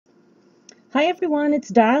Hi everyone,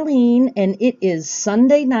 it's Darlene, and it is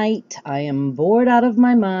Sunday night. I am bored out of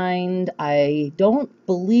my mind. I don't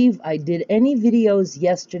believe I did any videos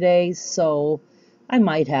yesterday, so I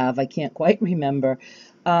might have. I can't quite remember.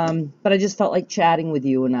 But I just felt like chatting with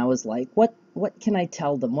you, and I was like, what can I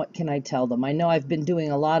tell them? What can I tell them? I know I've been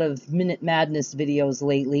doing a lot of Minute Madness videos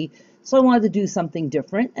lately, so I wanted to do something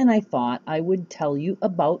different, and I thought I would tell you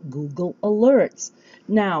about Google Alerts.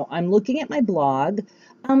 Now, I'm looking at my blog.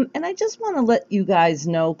 And I just want to let you guys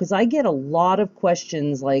know, because I get a lot of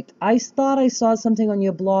questions like, I thought I saw something on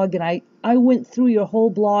your blog and I went through your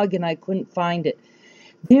whole blog and I couldn't find it.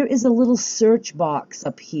 There is a little search box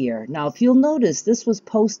up here. Now, if you'll notice, this was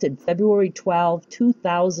posted February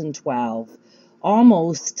 2012,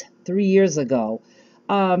 almost 3 years ago.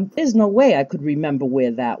 There's no way I could remember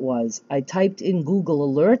where that was. I typed in Google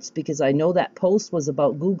Alerts because I know that post was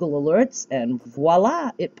about Google Alerts, and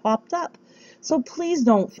voila, it popped up. So please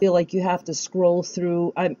don't feel like you have to scroll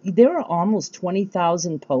through. There are almost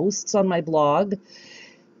 20,000 posts on my blog.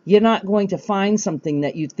 You're not going to find something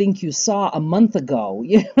that you think you saw a month ago.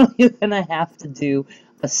 You're going to have to do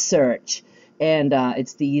a search. And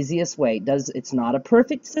it's the easiest way. It's not a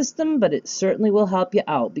perfect system, but it certainly will help you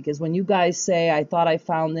out. Because when you guys say, I thought I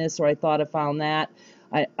found this or I thought I found that,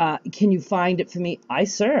 can you find it for me? I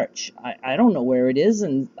search. I don't know where it is,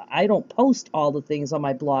 and I don't post all the things on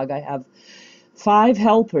my blog. I have 5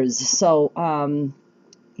 helpers. So,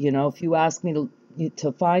 if you ask me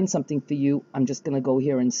to find something for you, I'm just going to go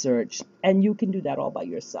here and search. And you can do that all by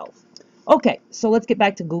yourself. Okay, so let's get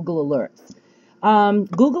back to Google Alerts.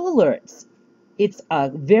 Google Alerts, it's a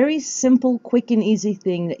very simple, quick, and easy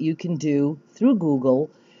thing that you can do through Google.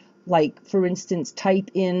 Like, for instance, type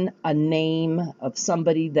in a name of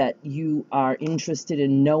somebody that you are interested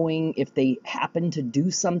in knowing if they happen to do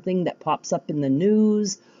something that pops up in the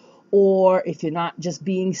news. Or if you're not just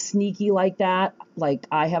being sneaky like that, like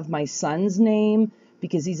I have my son's name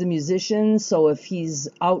because he's a musician. So if he's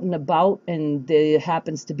out and about and there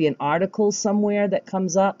happens to be an article somewhere that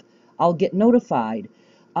comes up, I'll get notified.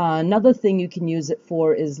 Another thing you can use it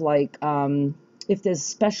for is like if there's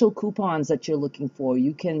special coupons that you're looking for,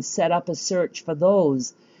 you can set up a search for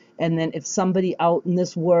those. And then if somebody out in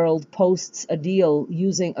this world posts a deal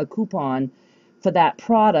using a coupon for that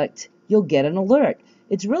product, you'll get an alert.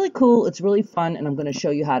 It's really cool, it's really fun, and I'm going to show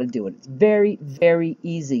you how to do it. It's very, very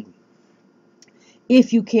easy.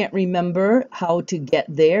 If you can't remember how to get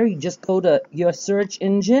there, you just go to your search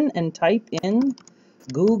engine and type in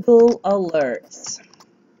Google Alerts.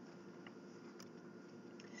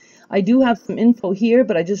 I do have some info here,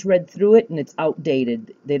 but I just read through it and it's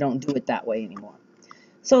outdated. They don't do it that way anymore.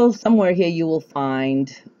 So somewhere here you will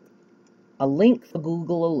find a link for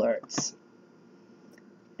Google Alerts.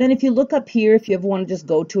 Then if you look up here, if you ever want to just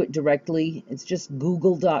go to it directly, it's just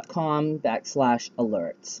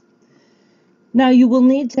google.com/alerts. Now you will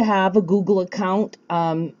need to have a Google account.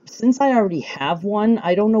 Since I already have one,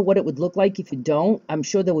 I don't know what it would look like if you don't. I'm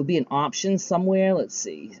sure there would be an option somewhere. Let's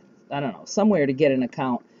see. I don't know, somewhere to get an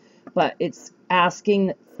account. But it's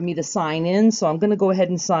asking for me to sign in, so I'm going to go ahead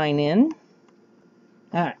and sign in.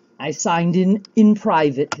 All right. I signed in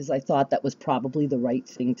private because I thought that was probably the right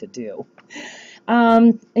thing to do.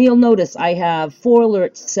 And you'll notice I have 4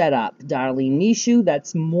 alerts set up. Darlene Michaud,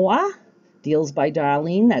 that's moi. Deals by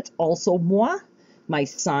Darlene, that's also moi. My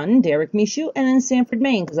son, Derek Michaud, and in Sanford,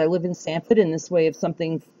 Maine, because I live in Sanford, and this way if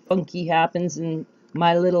something funky happens in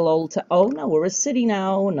my little old town, oh no, we're a city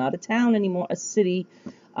now, not a town anymore, a city,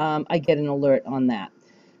 I get an alert on that.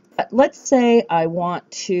 But let's say I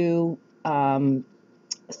want to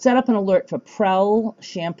set up an alert for Prell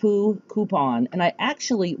shampoo coupon, and I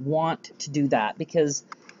actually want to do that because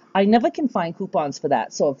I never can find coupons for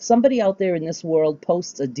that. So if somebody out there in this world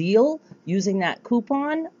posts a deal using that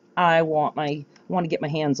coupon, I want to get my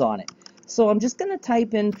hands on it. So I'm just going to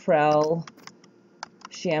type in Prell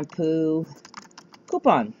shampoo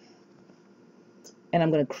coupon, and I'm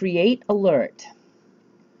going to create alert.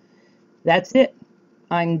 That's it.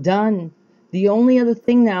 I'm done. The only other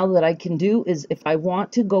thing now that I can do is if I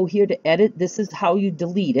want to go here to edit, this is how you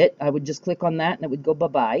delete it. I would just click on that and it would go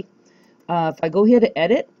bye-bye. If I go here to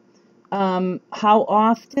edit, how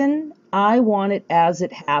often, I want it as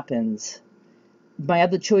it happens. My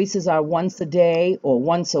other choices are once a day or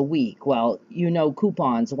once a week. Well,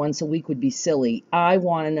 coupons, once a week would be silly. I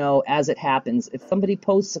want to know as it happens. If somebody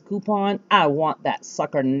posts a coupon, I want that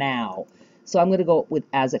sucker now. So I'm going to go with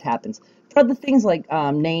as it happens. For other things like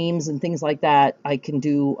names and things like that, I can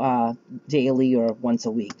do daily or once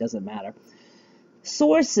a week, doesn't matter.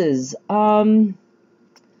 Sources.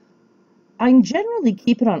 I generally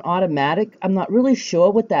keep it on automatic. I'm not really sure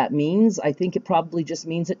what that means. I think it probably just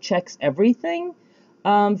means it checks everything.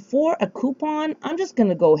 For a coupon, I'm just going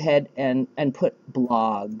to go ahead and put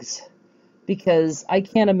blogs because I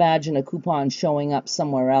can't imagine a coupon showing up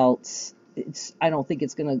somewhere else. I don't think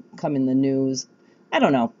it's going to come in the news. I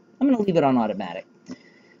don't know. I'm going to leave it on automatic.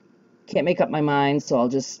 Can't make up my mind, so I'll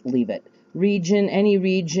just leave it. Region, any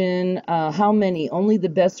region, how many? Only the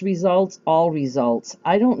best results, all results.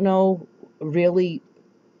 I don't know really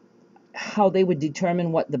how they would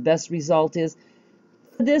determine what the best result is.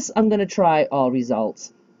 For this, I'm going to try all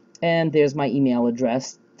results. And there's my email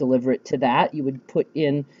address. Deliver it to that. You would put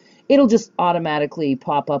in, it'll just automatically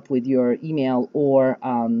pop up with your email, or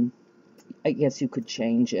I guess you could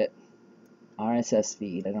change it. RSS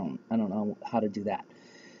feed. I don't know how to do that.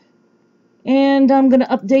 And I'm going to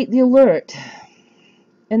update the alert.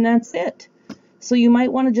 And that's it. So you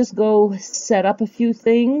might want to just go set up a few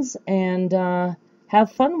things and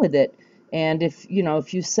have fun with it. And if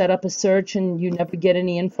you set up a search and you never get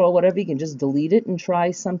any info or whatever, you can just delete it and try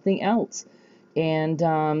something else.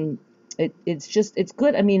 And it's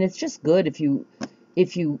good. I mean, it's just good if you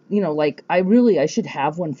like, I should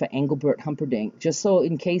have one for Engelbert Humperdinck, just so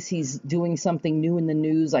in case he's doing something new in the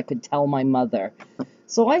news, I could tell my mother.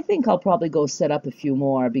 So I think I'll probably go set up a few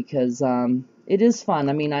more because it is fun.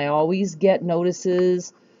 I mean, I always get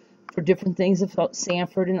notices for different things about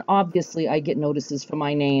Sanford, and obviously I get notices for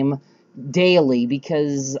my name daily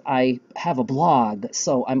because I have a blog,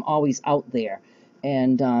 so I'm always out there.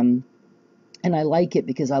 And I like it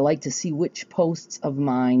because I like to see which posts of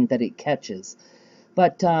mine that it catches.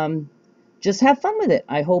 But just have fun with it.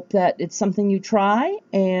 I hope that it's something you try,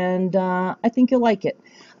 and I think you'll like it.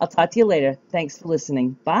 I'll talk to you later. Thanks for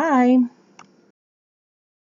listening. Bye.